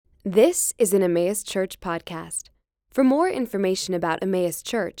This is an Emmaus Church podcast. For more information about Emmaus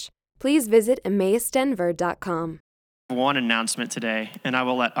Church, please visit emmausdenver.com. One announcement today, and I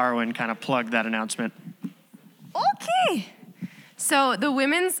will let Arwen kind of plug that announcement. Okay. So the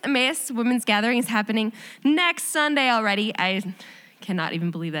Emmaus Women's Gathering is happening next Sunday already. I cannot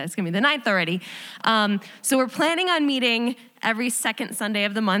even believe that. It's going to be the 9th already. So we're planning on meeting every second Sunday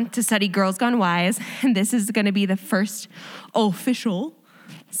of the month to study Girls Gone Wise. And this is going to be the first official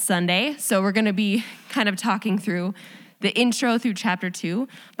Sunday. So we're going to be kind of talking through the intro through chapter 2.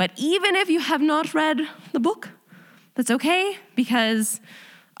 But even if you have not read the book, that's okay, because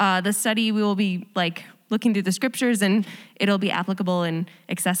the study, we will be looking through the scriptures, and it'll be applicable and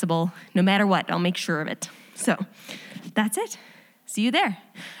accessible no matter what. I'll make sure of it. So that's it. See you there.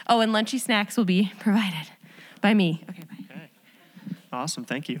 Oh, and lunchy snacks will be provided by me. Okay, bye. Okay. Awesome.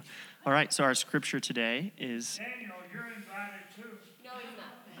 Thank you. All right. So our scripture today is... Daniel, you're invited too. No, he's not.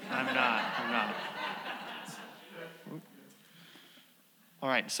 I'm not. All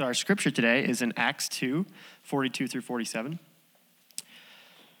right. So our scripture today is in Acts 2, 42 through 47.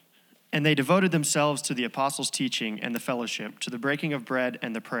 And they devoted themselves to the apostles' teaching and the fellowship, to the breaking of bread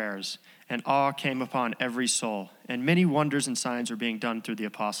and the prayers. And awe came upon every soul. And many wonders and signs were being done through the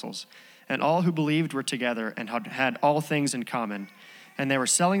apostles. And all who believed were together and had all things in common. And they were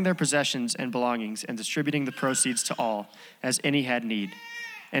selling their possessions and belongings and distributing the proceeds to all, as any had need.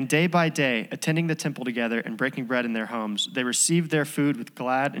 And day by day, attending the temple together and breaking bread in their homes, they received their food with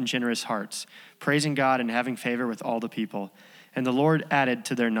glad and generous hearts, praising God and having favor with all the people. And the Lord added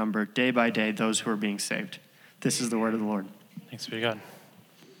to their number day by day those who were being saved. This is the word of the Lord. Thanks be to God.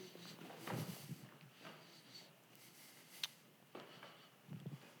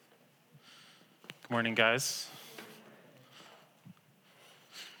 Good morning, guys.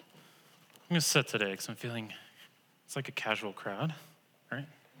 I'm going to sit today because I'm feeling it's like a casual crowd, right?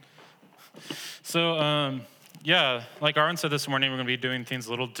 So, like Aaron said this morning, we're going to be doing things a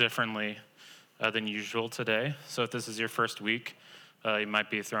little differently than usual today. So if this is your first week, you might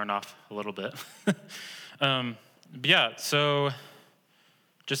be thrown off a little bit. So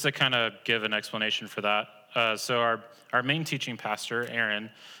just to kind of give an explanation for that. So our main teaching pastor, Aaron,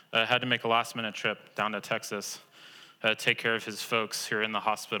 had to make a last-minute trip down to Texas to take care of his folks who are in the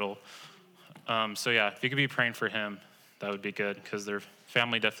hospital. If you could be praying for him, that would be good, because their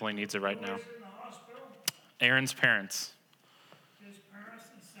family definitely needs it right now. Who is in the hospital? Aaron's parents. His parents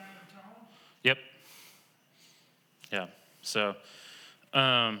in San Antonio? Yep. Yeah.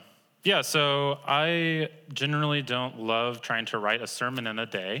 So I generally don't love trying to write a sermon in a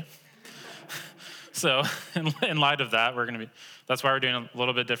day. So in light of that, that's why we're doing a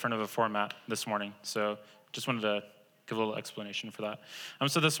little bit different of a format this morning. So just wanted to give a little explanation for that.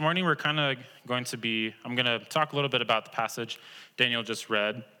 So this morning we're kind of I'm going to talk a little bit about the passage Daniel just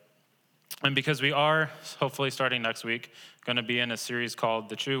read. And because we are, hopefully starting next week, going to be in a series called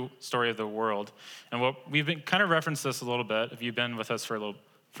The True Story of the World. And what we've been kind of referenced this a little bit, if you've been with us for a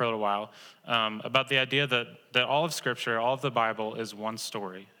little while, about the idea that all of Scripture, all of the Bible is one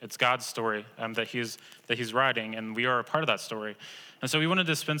story. It's God's story that he's writing, and we are a part of that story. And so we wanted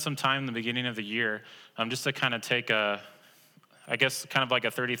to spend some time in the beginning of the year just to kind of take kind of like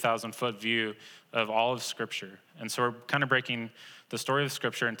a 30,000-foot view of all of Scripture. And so we're kind of breaking the story of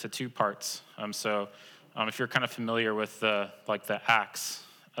Scripture into two parts. If you're kind of familiar with the Acts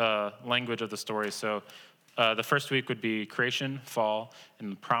language of the story, so the first week would be creation, fall,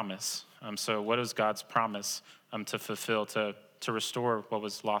 and promise. So what is God's promise to fulfill, to restore what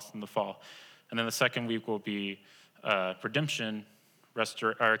was lost in the fall? And then the second week will be redemption,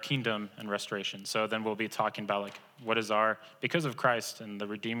 our kingdom, and restoration. So then we'll be talking about what is because of Christ and the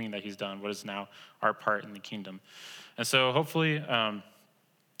redeeming that he's done, what is now our part in the kingdom. And so hopefully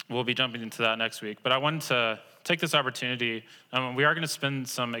we'll be jumping into that next week. But I wanted to take this opportunity. We are going to spend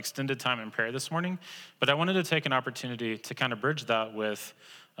some extended time in prayer this morning, but I wanted to take an opportunity to kind of bridge that with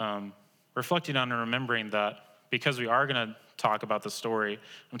reflecting on and remembering that because we are going to talk about the story,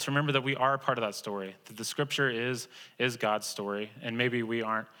 and to remember that we are a part of that story, that the Scripture is God's story, and maybe we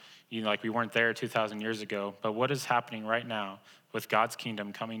aren't, we weren't there 2,000 years ago, but what is happening right now with God's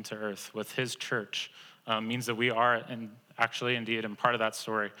kingdom coming to earth, with his church, means that we are actually indeed in part of that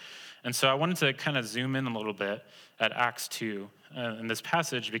story. And so I wanted to kind of zoom in a little bit at Acts 2 in this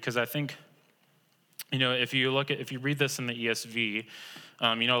passage, because I think, if you read this in the ESV,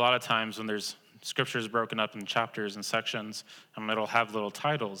 a lot of times when there's scriptures broken up in chapters and sections, it'll have little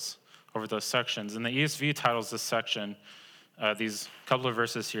titles over those sections. And the ESV titles this section, these couple of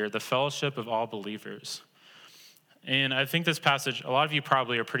verses here, "The Fellowship of All Believers." And I think this passage, a lot of you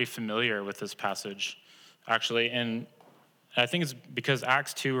probably are pretty familiar with this passage, actually. And I think it's because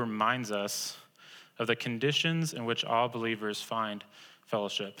Acts 2 reminds us of the conditions in which all believers find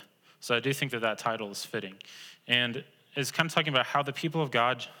fellowship. So I do think that title is fitting. And it's kind of talking about how the people of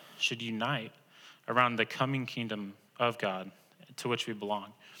God should unite around the coming kingdom of God to which we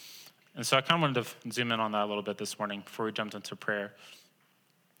belong. And so I kind of wanted to zoom in on that a little bit this morning before we jumped into prayer.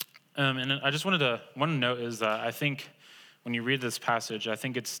 And I just wanted to note is that I think when you read this passage, I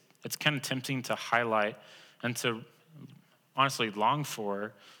think it's kind of tempting to highlight and to honestly long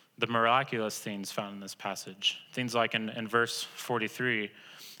for the miraculous things found in this passage. Things like in verse 43,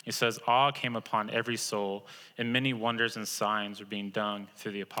 it says, awe came upon every soul, and many wonders and signs were being done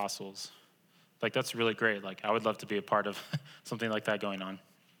through the apostles. Like, that's really great. Like, I would love to be a part of something like that going on,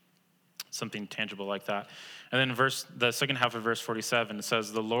 something tangible like that. And then the second half of verse 47, it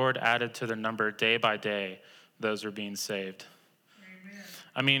says, the Lord added to their number day by day those who are being saved. Amen.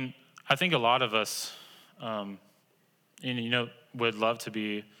 I mean, I think a lot of us, would love to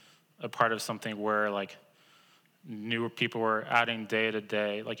be a part of something where, like, newer people were adding day to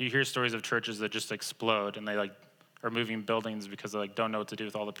day. Like, you hear stories of churches that just explode and they, like, are moving buildings because they, like, don't know what to do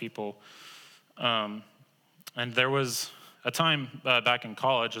with all the people. And there was a time back in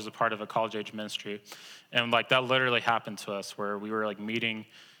college as a part of a college-age ministry, and, like, that literally happened to us where we were, like, meeting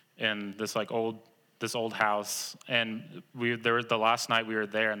in this, like, old house, and there was the last night we were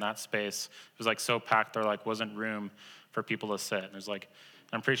there in that space. It was, like, so packed there, like, wasn't room for people to sit. And it was like,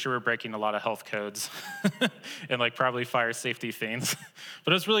 I'm pretty sure we're breaking a lot of health codes and, like, probably fire safety things.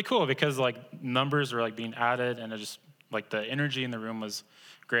 But it was really cool because, like, numbers were, like, being added, and it just, like, the energy in the room was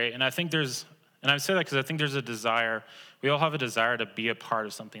great. And I think I say that because I think there's a desire, we all have a desire to be a part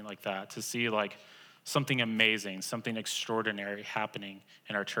of something like that, to see, like, something amazing, something extraordinary happening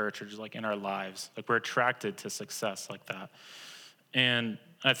in our church or just, like, in our lives. Like, we're attracted to success like that. And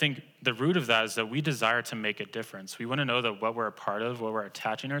I think the root of that is that we desire to make a difference. We want to know that what we're a part of, what we're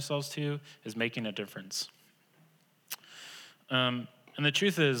attaching ourselves to, is making a difference. And the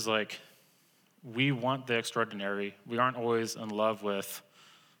truth is, like, we want the extraordinary. We aren't always in love with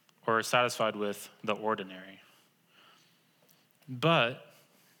or satisfied with the ordinary. But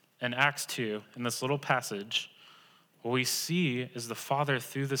in Acts 2, in this little passage, what we see is the Father,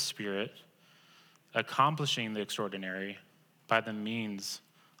 through the Spirit, accomplishing the extraordinary by the means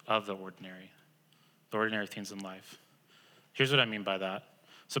of the ordinary things in life. Here's what I mean by that.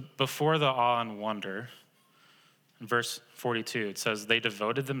 So before the awe and wonder, in verse 42, it says, they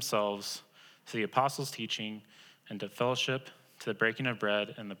devoted themselves to the apostles' teaching and to fellowship, to the breaking of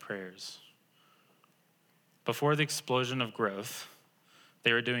bread and the prayers. Before the explosion of growth,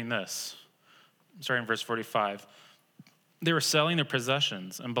 they were doing this. Starting in verse 45, they were selling their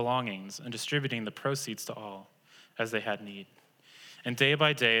possessions and belongings and distributing the proceeds to all as they had need. And day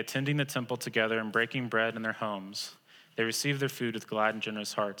by day, attending the temple together and breaking bread in their homes, they received their food with glad and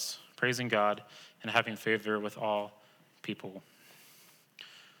generous hearts, praising God and having favor with all people.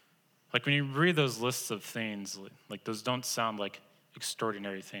 Like, when you read those lists of things, like, those don't sound like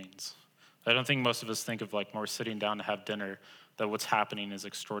extraordinary things. I don't think most of us think of, like, when we're sitting down to have dinner, that what's happening is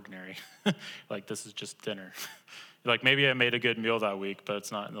extraordinary. Like, this is just dinner. Like, maybe I made a good meal that week, but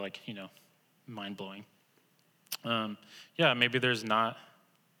it's not, like, mind-blowing. Maybe there's not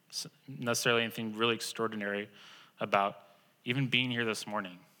necessarily anything really extraordinary about even being here this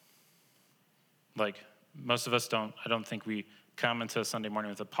morning. Like, most of us I don't think we come into a Sunday morning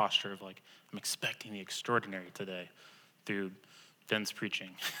with a posture of, like, I'm expecting the extraordinary today through Ben's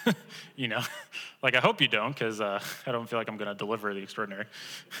preaching. Like, I hope you don't, because I don't feel like I'm going to deliver the extraordinary.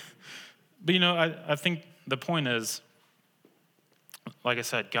 But, I think the point is, like I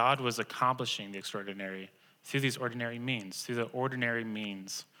said, God was accomplishing the extraordinary through these ordinary means, through the ordinary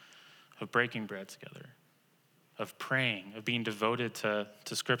means of breaking bread together, of praying, of being devoted to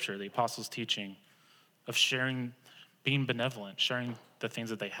Scripture, the apostles' teaching, of sharing, being benevolent, sharing the things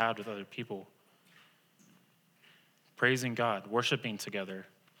that they had with other people, praising God, worshiping together.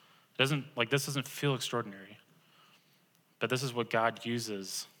 This doesn't feel extraordinary, but this is what God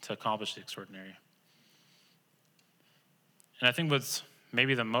uses to accomplish the extraordinary. And I think what's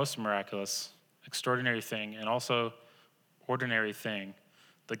maybe the most miraculous, extraordinary thing, and also ordinary thing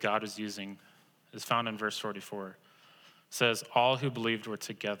that God is using is found in verse 44. It says, all who believed were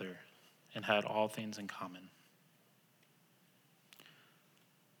together and had all things in common.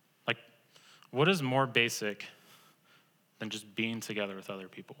 Like, what is more basic than just being together with other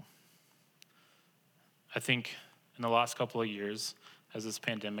people? I think in the last couple of years, as this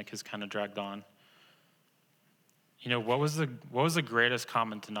pandemic has kind of dragged on, what was the greatest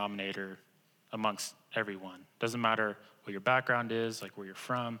common denominator amongst everyone? Doesn't matter what your background is, like where you're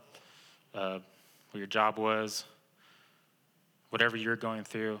from, what your job was. whatever you're going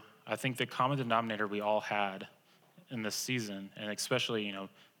through, I think the common denominator we all had in this season, and especially,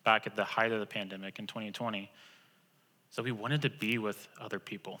 back at the height of the pandemic in 2020, so we wanted to be with other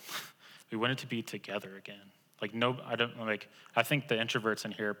people. We wanted to be together again. I think the introverts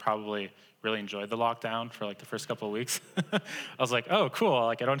in here probably really enjoyed the lockdown for the first couple of weeks. I was like, oh, cool.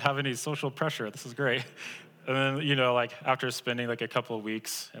 I don't have any social pressure. This is great. And then, after spending a couple of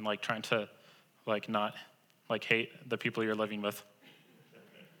weeks and trying to not hate the people you're living with,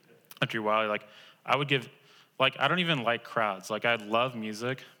 after a while, I would give, I don't even like crowds. I love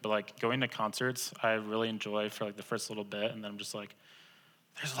music, but going to concerts, I really enjoy for the first little bit. And then I'm just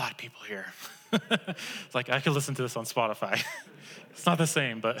there's a lot of people here. I could listen to this on Spotify. It's not the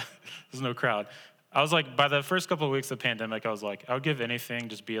same, but there's no crowd. I was by the first couple of weeks of the pandemic, I was I would give anything,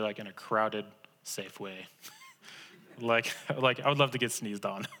 just be in a crowded, safe way. I would love to get sneezed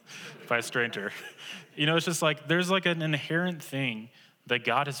on by a stranger. It's just there's an inherent thing that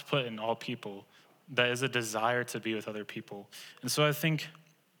God has put in all people that is a desire to be with other people. And so I think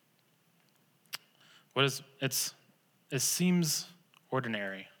it seems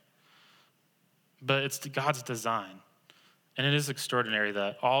ordinary, but it's God's design. And it is extraordinary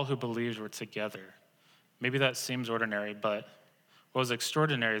that all who believed were together. Maybe that seems ordinary, but what was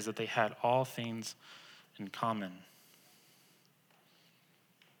extraordinary is that they had all things in common.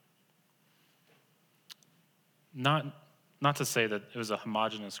 Not to say that it was a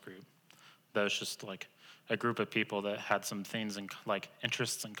homogenous group, that was just a group of people that had some things in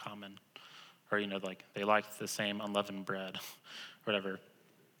interests in common, or they liked the same unleavened bread, whatever.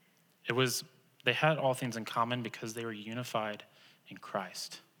 They had all things in common because they were unified in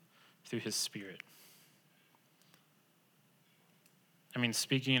Christ through his Spirit. I mean,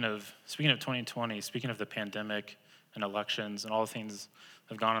 speaking of 2020, speaking of the pandemic and elections and all the things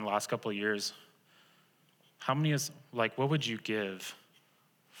that have gone on the last couple of years, what would you give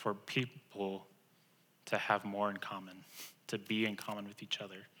for people to have more in common, to be in common with each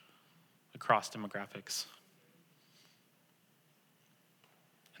other across demographics?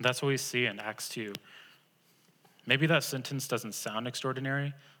 And that's what we see in Acts 2. Maybe that sentence doesn't sound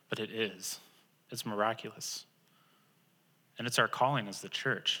extraordinary, but it is. It's miraculous. And it's our calling as the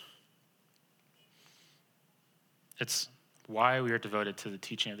church. It's why we are devoted to the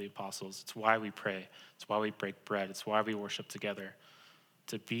teaching of the apostles. It's why we pray. It's why we break bread. It's why we worship together,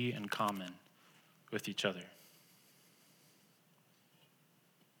 to be in common with each other,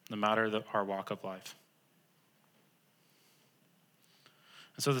 no matter our walk of life.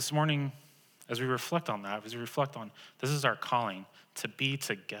 And so this morning, as we reflect on that, this is our calling, to be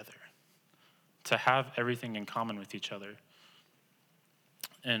together, to have everything in common with each other.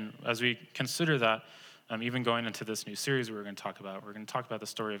 And as we consider that, even going into this new series we're going to talk about the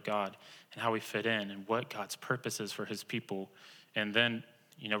story of God and how we fit in and what God's purpose is for his people. And then,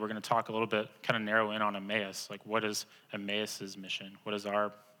 we're going to talk a little bit, kind of narrow in on Emmaus, what is Emmaus's mission? What is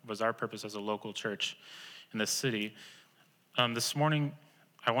our purpose as a local church in this city? This morning,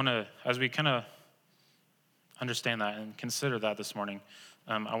 I want to, as we kind of understand that and consider that this morning,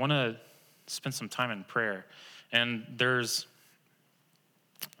 I want to spend some time in prayer. And there's,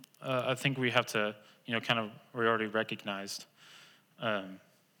 I think we have to, we already recognized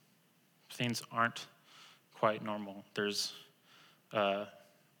things aren't quite normal. There's,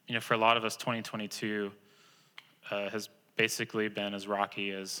 for a lot of us, 2022 has basically been as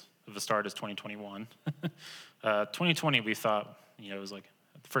rocky as the start as 2021. 2020, we thought, it was the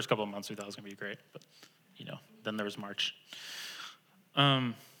first couple of months we thought it was going to be great, but, then there was March.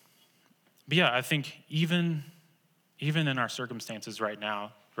 But yeah, I think even in our circumstances right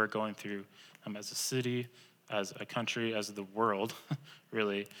now, we're going through as a city, as a country, as the world,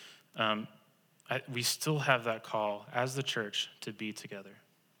 really, we still have that call as the church to be together.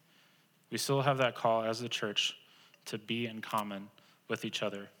 We still have that call as the church to be in common with each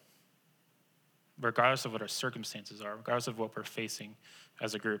other, regardless of what our circumstances are, regardless of what we're facing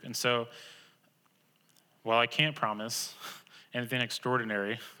as a group. And so, while I can't promise anything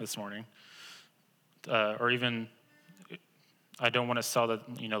extraordinary this morning, or even I don't want to sell that,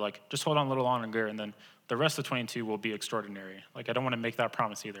 just hold on a little longer and then the rest of 22 will be extraordinary. I don't want to make that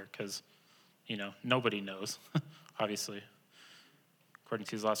promise either because, nobody knows, obviously, according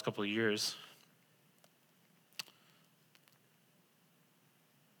to these last couple of years.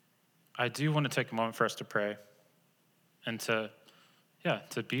 I do want to take a moment for us to pray and to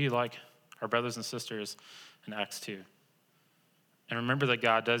be like our brothers and sisters in Acts 2. And remember that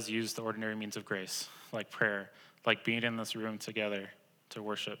God does use the ordinary means of grace, like prayer, like being in this room together to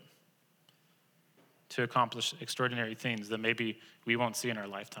worship, to accomplish extraordinary things that maybe we won't see in our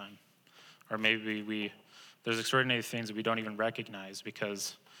lifetime, or maybe we there's extraordinary things that we don't even recognize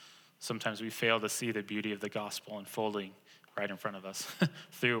because sometimes we fail to see the beauty of the gospel unfolding right in front of us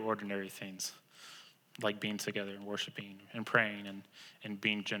through ordinary things, like being together and worshiping and praying and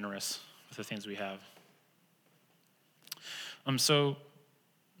being generous with the things we have. So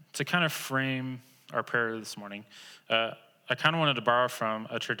to kind of frame our prayer this morning, I kind of wanted to borrow from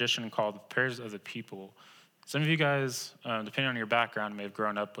a tradition called Prayers of the People. Some of you guys, depending on your background, may have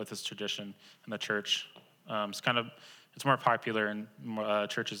grown up with this tradition in the church. It's more popular in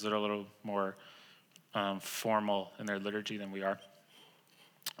churches that are a little more formal in their liturgy than we are.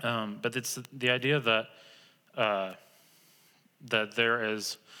 But it's the idea that there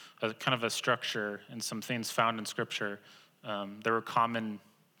is a kind of a structure and some things found in Scripture. There were common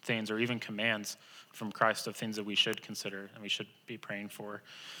things or even commands from Christ of things that we should consider and we should be praying for.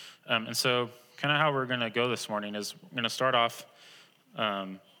 And so kind of how we're going to go this morning is we're going to start off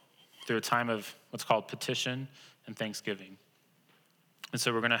through a time of what's called petition and thanksgiving. And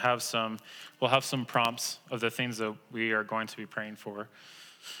so we're going to we'll have some prompts of the things that we are going to be praying for.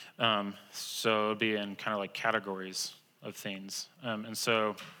 So it'll be in kind of like categories of things. And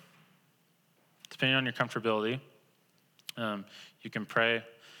so depending on your comfortability, you can pray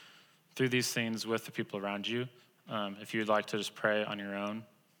through these things with the people around you. If you'd like to just pray on your own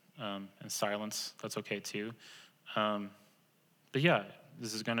in silence, that's okay too. But yeah,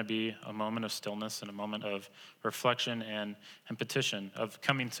 this is going to be a moment of stillness and a moment of reflection and petition, of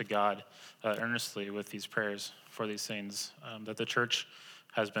coming to God earnestly with these prayers for these things that the church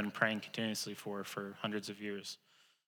has been praying continuously for hundreds of years.